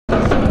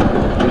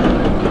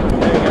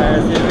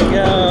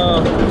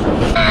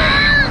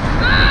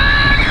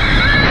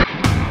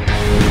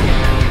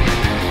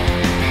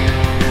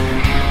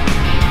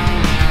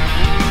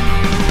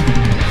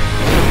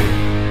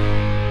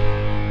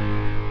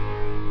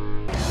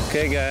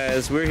Okay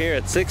guys, we're here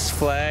at Six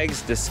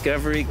Flags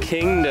Discovery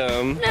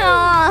Kingdom.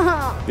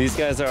 No. These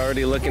guys are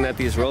already looking at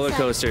these roller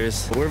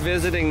coasters. We're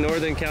visiting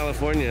Northern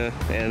California,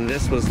 and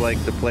this was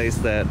like the place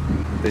that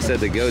they said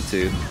to go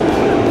to.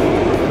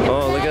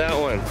 Oh, look at that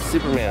one,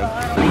 Superman.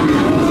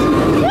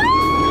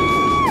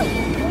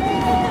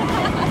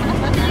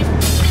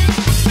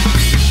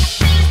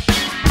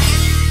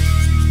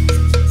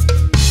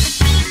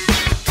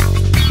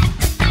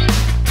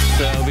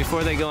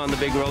 Before they go on the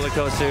big roller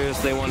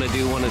coasters, they want to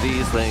do one of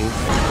these things.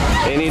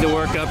 They need to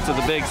work up to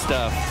the big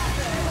stuff.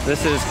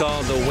 This is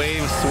called the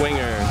Wave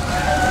Swinger.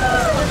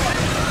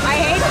 I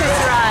hate this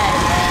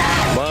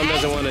ride. Mom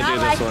doesn't want to do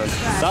this one.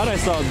 Thought I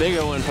saw a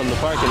bigger one from the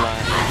parking lot.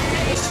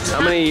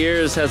 How many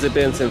years has it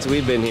been since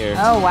we've been here?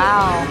 Oh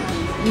wow,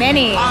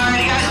 many.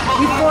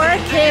 Before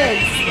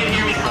kids.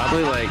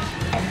 Probably like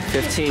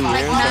 15 like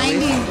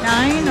years.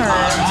 99 or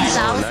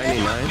 2000.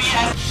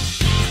 99.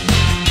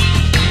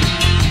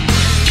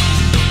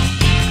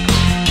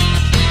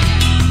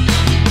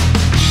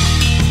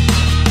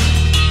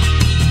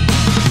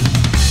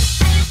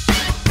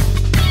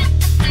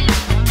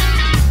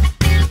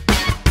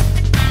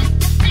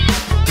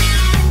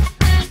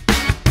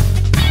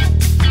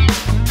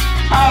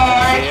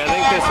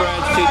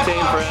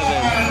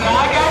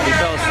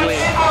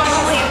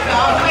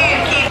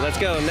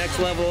 Next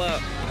level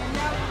up.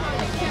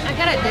 I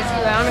got it this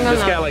round.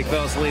 This guy like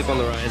fell asleep on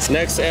the rides.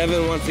 Next,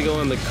 Evan wants to go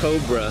on the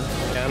Cobra.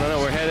 I don't know,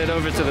 we're headed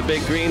over to the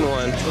big green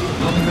one.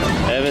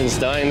 Evan's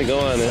dying to go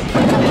on it.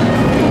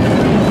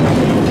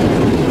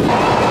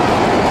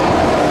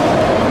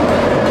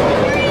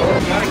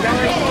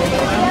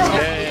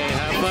 Hey,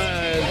 have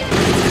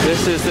fun.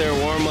 This is their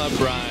warm-up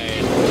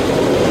ride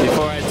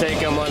before I take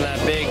them on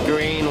that big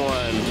green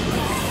one.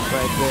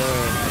 Right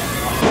there.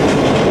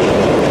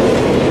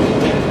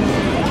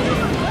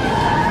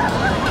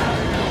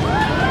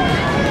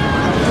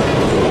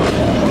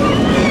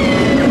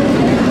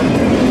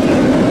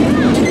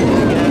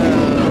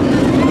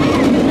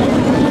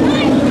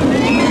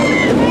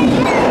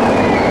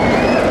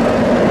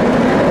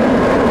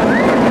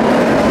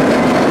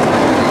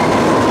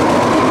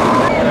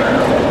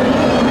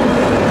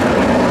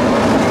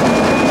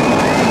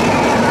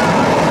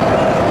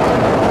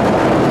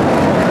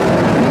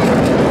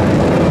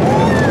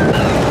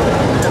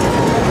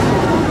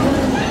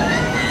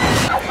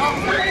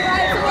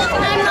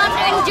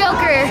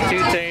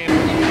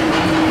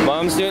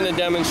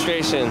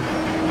 Demonstration.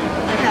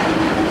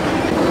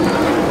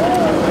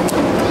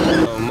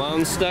 Oh,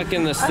 Mom's stuck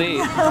in the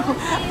seat.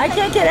 I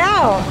can't get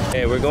out.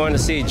 Hey, we're going to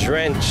see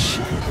Drench.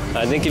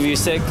 I think if you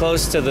sit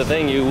close to the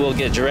thing, you will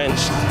get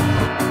drenched.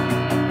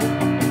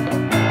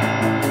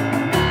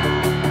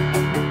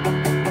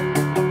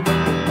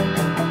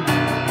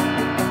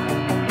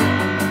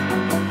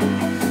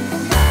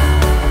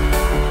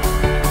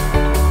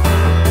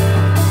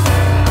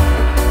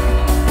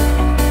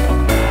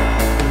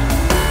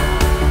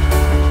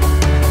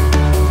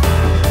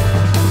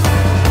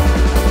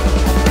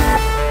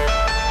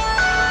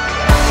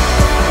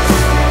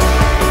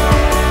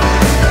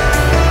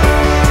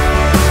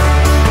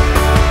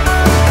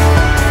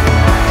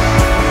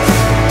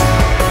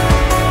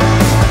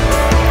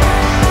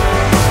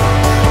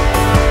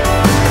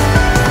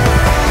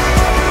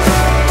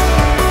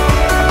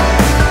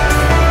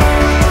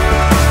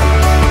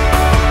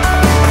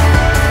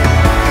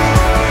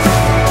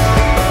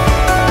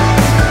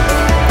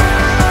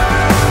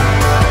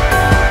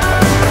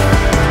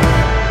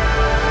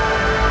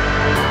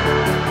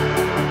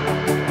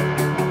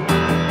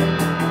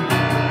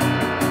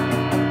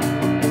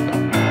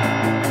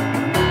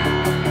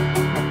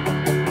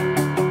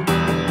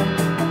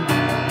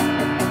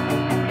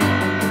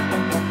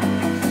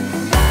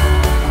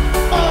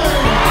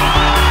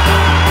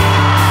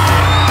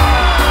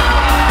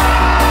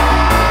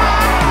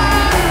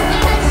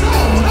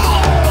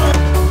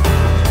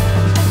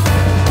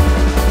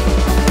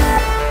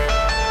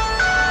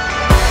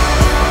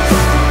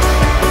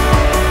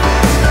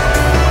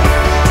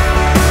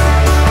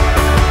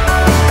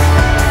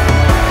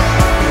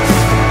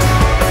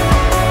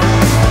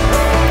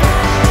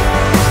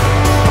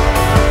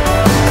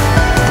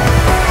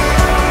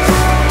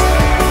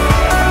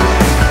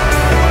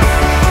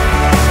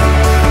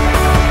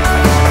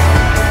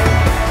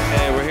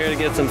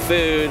 Some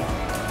food.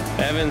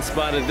 Evan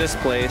spotted this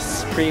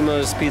place,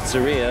 Primo's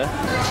Pizzeria.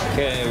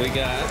 Okay, we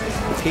got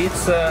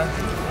pizza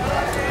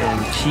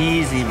and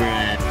cheesy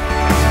bread.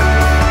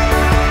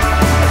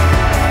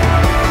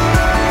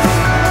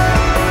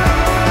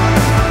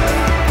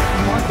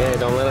 Okay,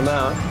 don't let him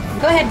out.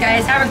 Go ahead,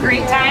 guys. Have a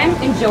great time.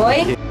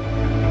 Enjoy.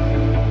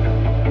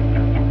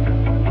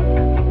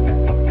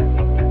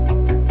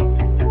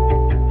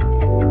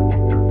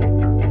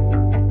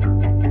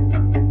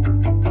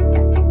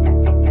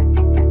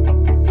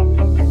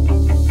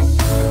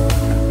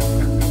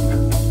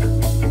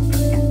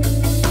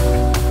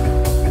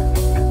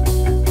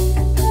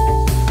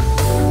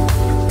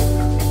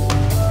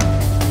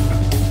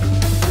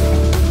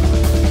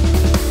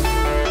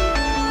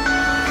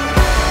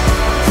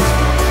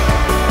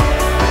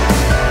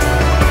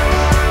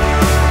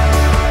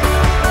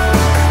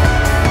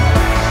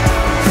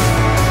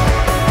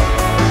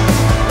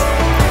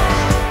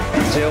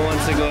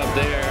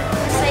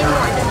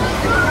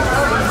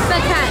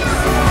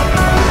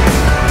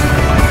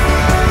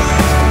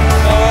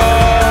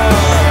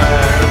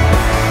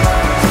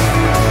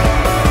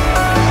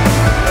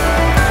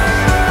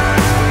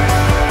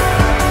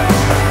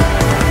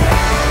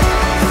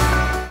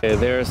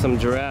 are some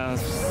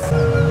giraffes.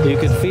 You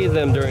could feed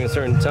them during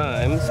certain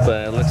times,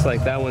 but it looks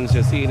like that one's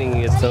just eating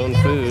its own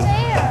food.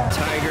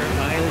 Tiger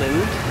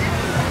Island.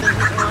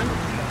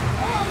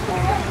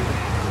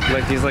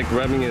 Like he's like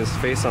rubbing his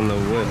face on the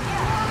wood.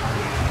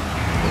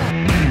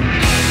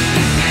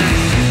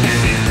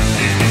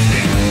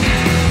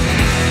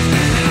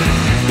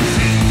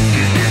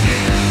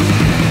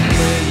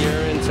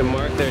 To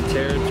mark their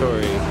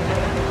territory.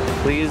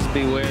 Please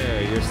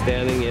beware, you're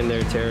standing in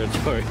their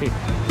territory.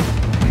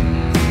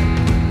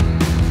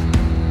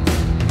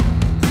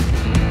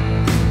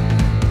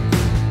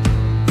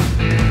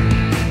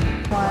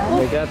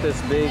 They got this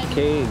big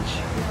cage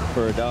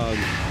for a dog.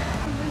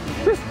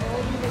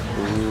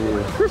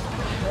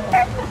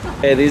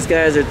 Hey, these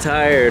guys are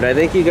tired. I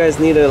think you guys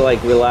need to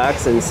like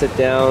relax and sit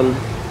down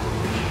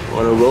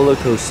on a roller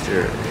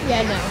coaster.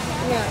 Yeah, no.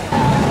 Yeah.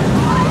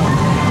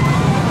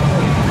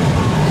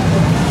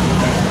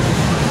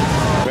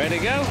 Ready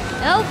to go?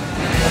 Nope.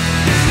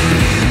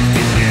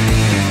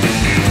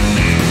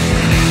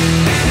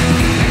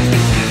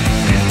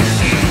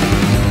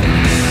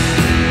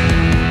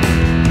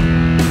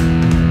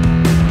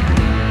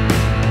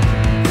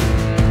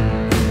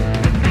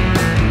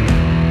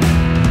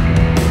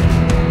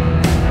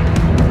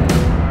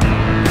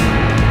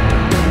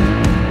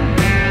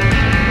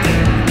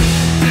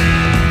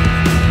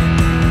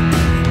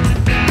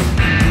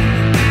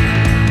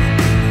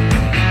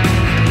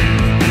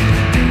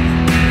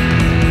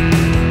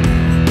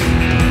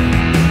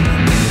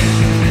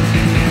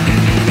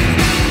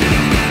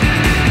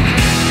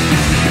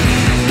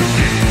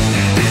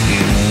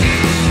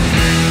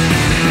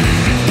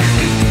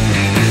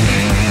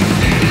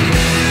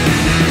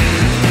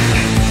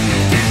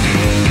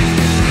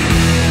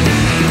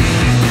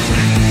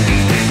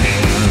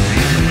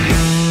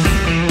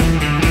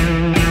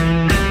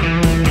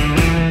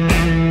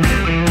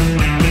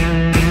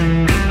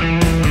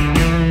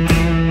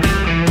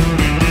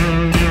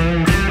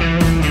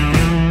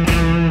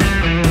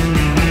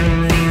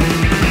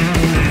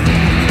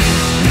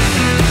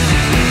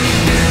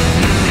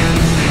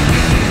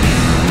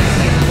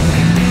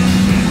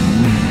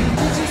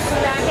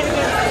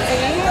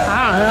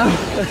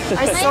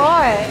 I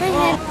saw it.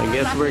 I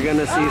guess we're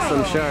gonna see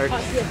some sharks.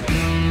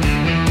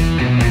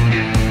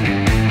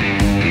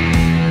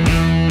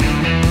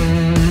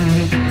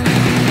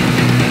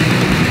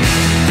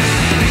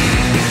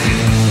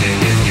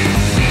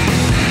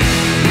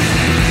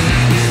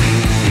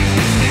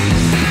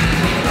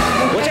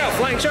 Watch out,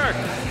 flying shark!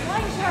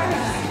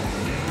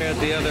 We're at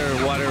the other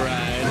water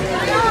ride.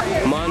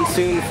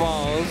 Monsoon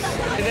Falls.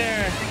 Hey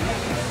there.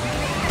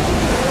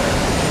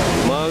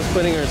 Mom's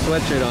putting her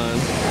sweatshirt on.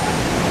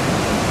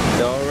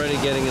 They're already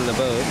getting in the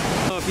boat.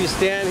 Oh, if you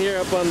stand here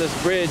up on this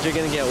bridge, you're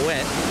gonna get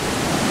wet.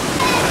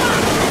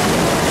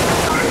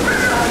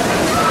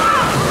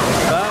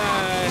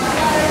 Bye.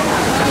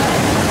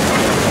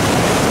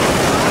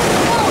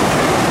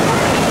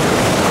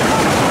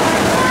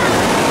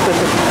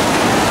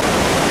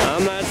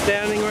 I'm not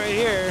standing right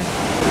here.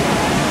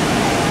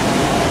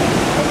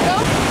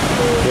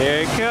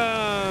 Here it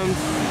comes.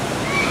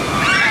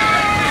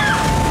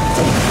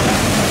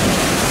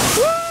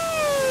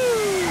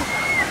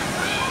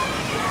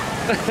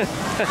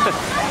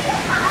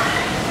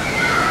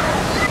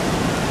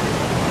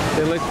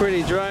 They look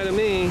pretty dry to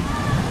me.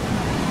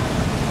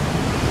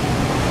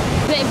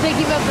 If they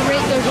keep up the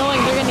rate they're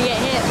going, they're gonna get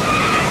hit.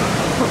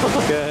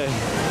 Good.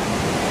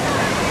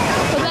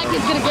 But that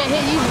kid's gonna get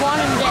hit. He's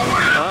wanting to get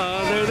hit.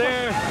 Oh, they're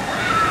there.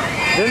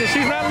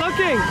 She's not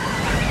looking.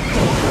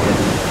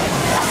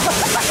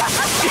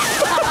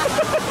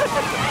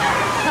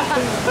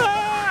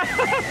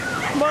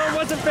 Mom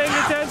wasn't paying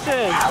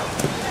attention.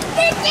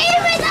 He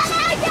gave me the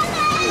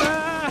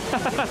I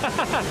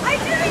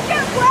didn't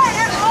get wet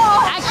at all.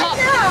 I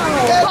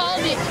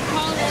called it.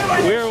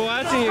 We were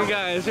watching you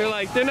guys. You're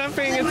like, they're not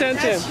paying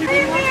attention.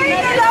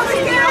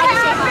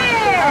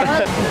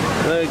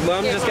 Look,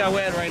 Mom just got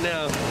wet right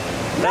now.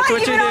 That's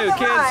what you do,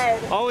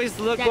 kids. Always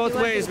look both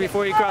ways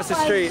before you cross the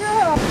street.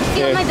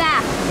 Feel my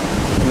back.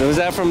 Was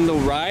that from the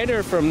ride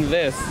or from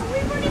this?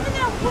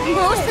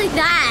 Mostly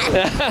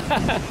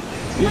that.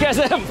 You guys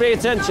haven't paid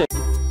attention.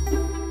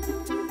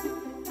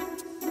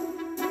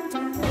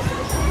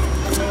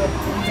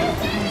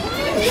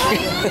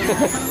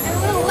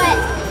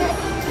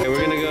 Okay,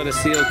 we're gonna go to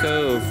Seal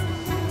Cove.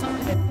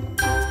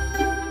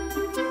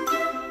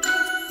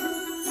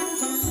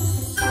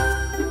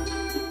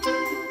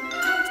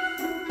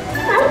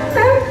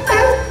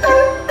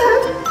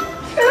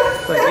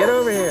 Like, get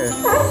over here.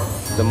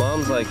 The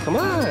mom's like, come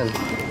on.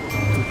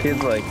 The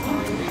kid's like,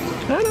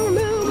 I don't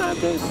know about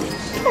this.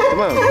 Come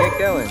on, get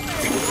going.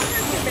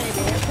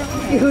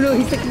 You know,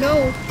 he's like,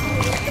 no.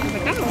 He's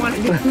like, I don't want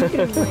to do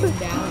it.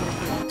 Down.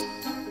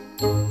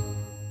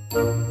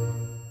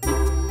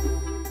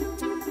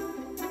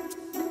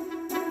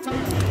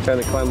 Trying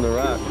to climb the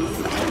rock.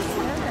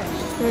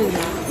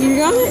 You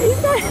got it? He's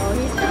got it.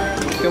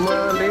 Come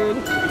on, dude.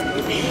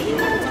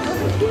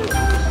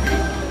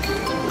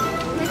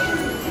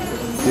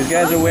 These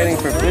guys are waiting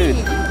for food.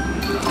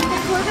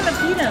 We're gonna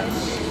feed him.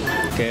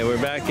 Okay,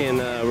 we're back in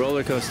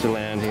roller coaster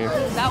land here.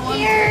 That one.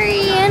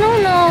 Scary. I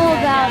don't know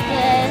about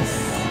this.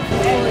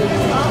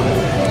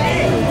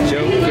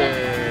 Joker.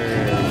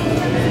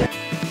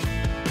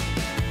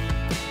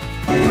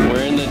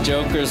 We're in the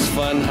Joker's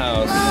fun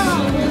house.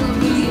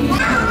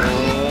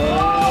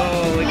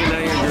 Oh, look at how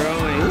you're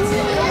growing.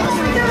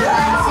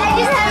 I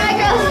just had my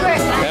growth spurt.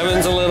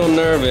 Evan's a little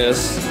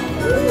nervous,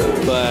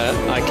 but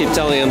I keep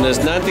telling him there's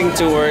nothing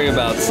to worry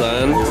about,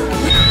 son.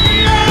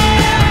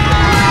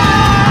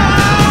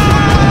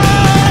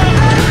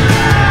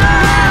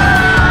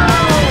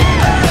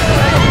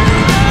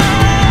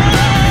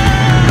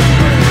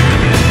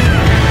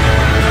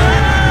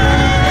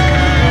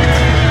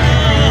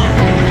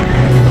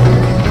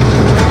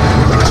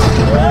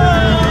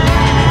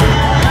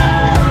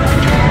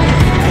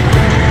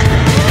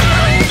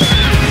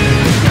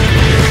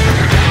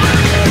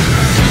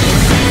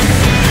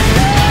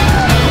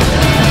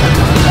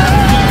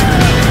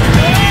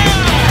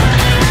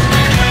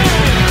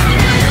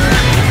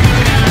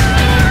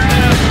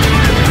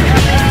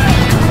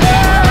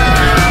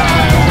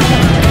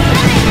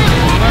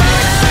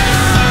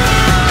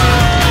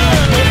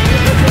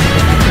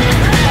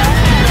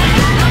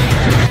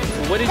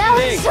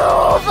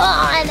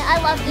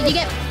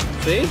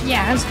 See?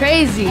 Yeah, it was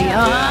crazy.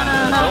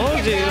 I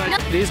told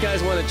you. These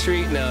guys want a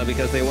treat now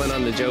because they went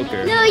on the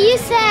Joker. No, you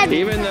said.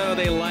 Even though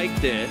they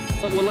liked it,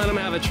 we'll let them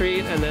have a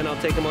treat and then I'll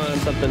take them on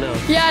something else.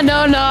 Yeah,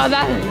 no.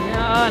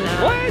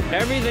 What?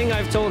 Everything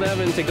I've told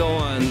Evan to go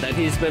on that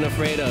he's been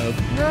afraid of,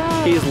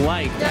 he's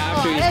liked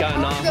after he's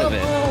gotten off of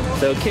it.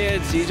 So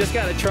kids, you just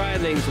gotta try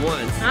things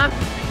once.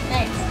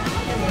 Thanks.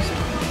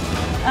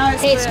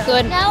 Tastes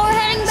good. Now we're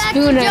heading back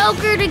to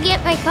Joker to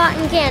get my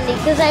cotton candy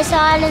because I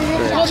saw it in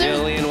the shop.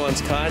 Jillian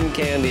wants cotton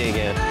candy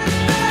again.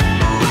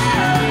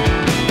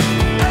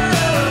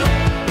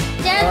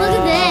 Dad, look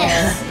at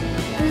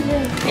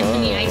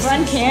this.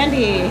 Fun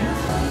candy.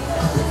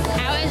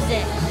 How is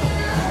it?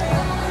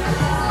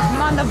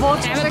 Come on, the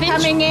vultures are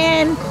coming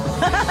in.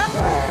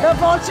 The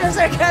vultures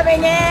are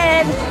coming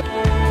in.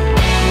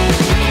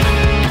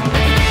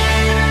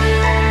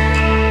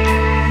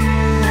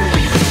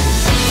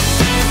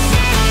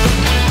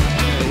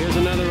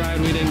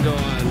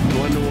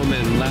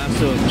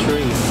 Lasso of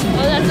trees.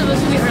 Oh, that's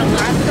supposed to be her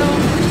lasso?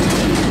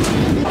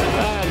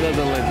 Ah, it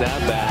doesn't look that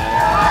bad.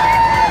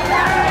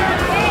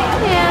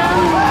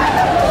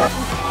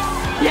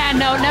 Yeah,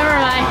 no, never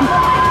mind.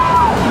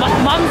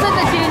 Mom said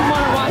that she didn't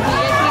want to watch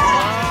it.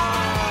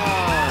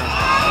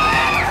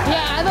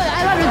 Yeah, I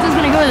thought it was just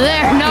gonna go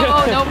there.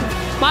 No.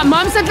 My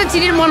mom said that she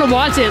didn't want to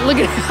watch it. Look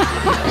at it.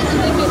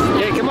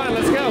 Hey, come on,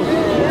 let's go.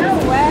 No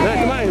way.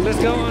 Come on, let's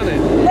go on it.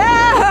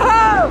 No!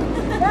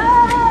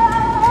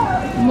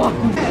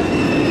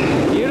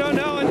 You don't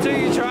know until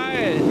you try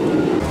it.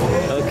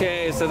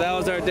 Okay, so that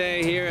was our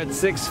day here at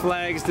Six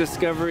Flags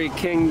Discovery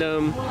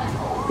Kingdom.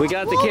 We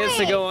got the kids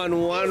to go on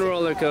one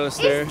roller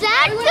coaster. Is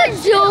that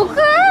the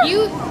Joker?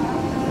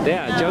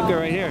 Yeah, Joker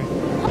right here.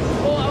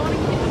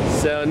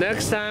 So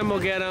next time we'll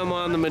get them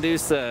on the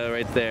Medusa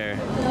right there.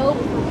 Nope.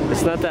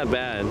 It's not that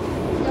bad.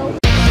 Nope.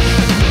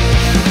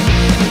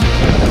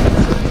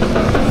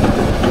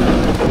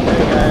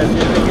 Hey guys,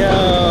 here we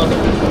go.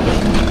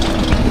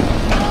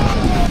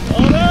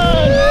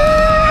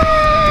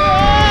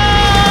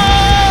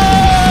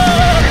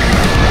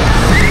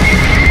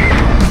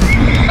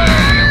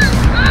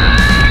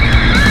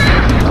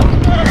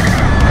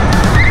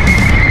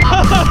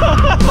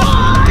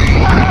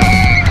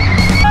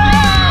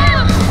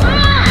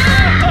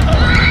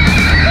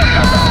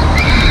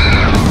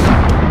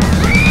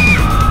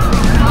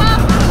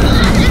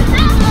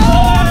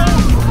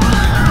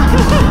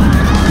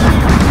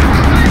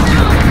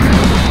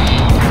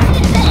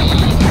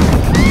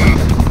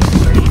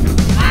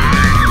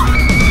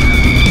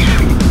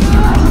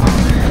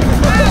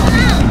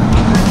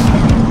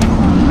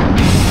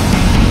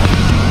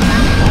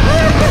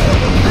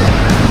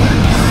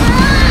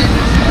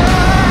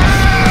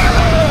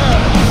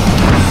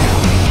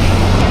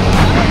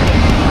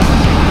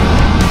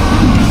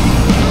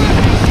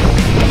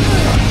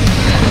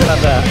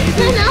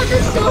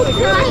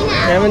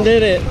 Evan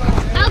did it.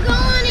 I'll go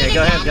on it. Yeah,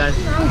 go ahead, guys.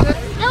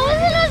 That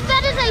wasn't as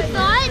bad as I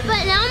thought,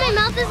 but now my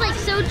mouth is like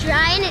so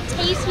dry and it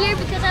tastes weird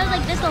because I was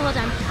like this the whole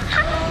time.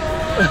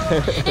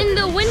 And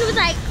the wind was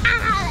like,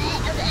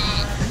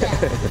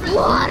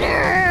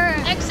 water.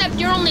 Except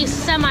you're only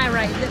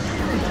semi-right.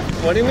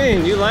 What do you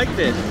mean? You liked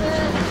it.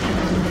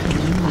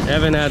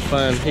 Evan had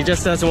fun. He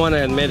just doesn't want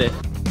to admit it.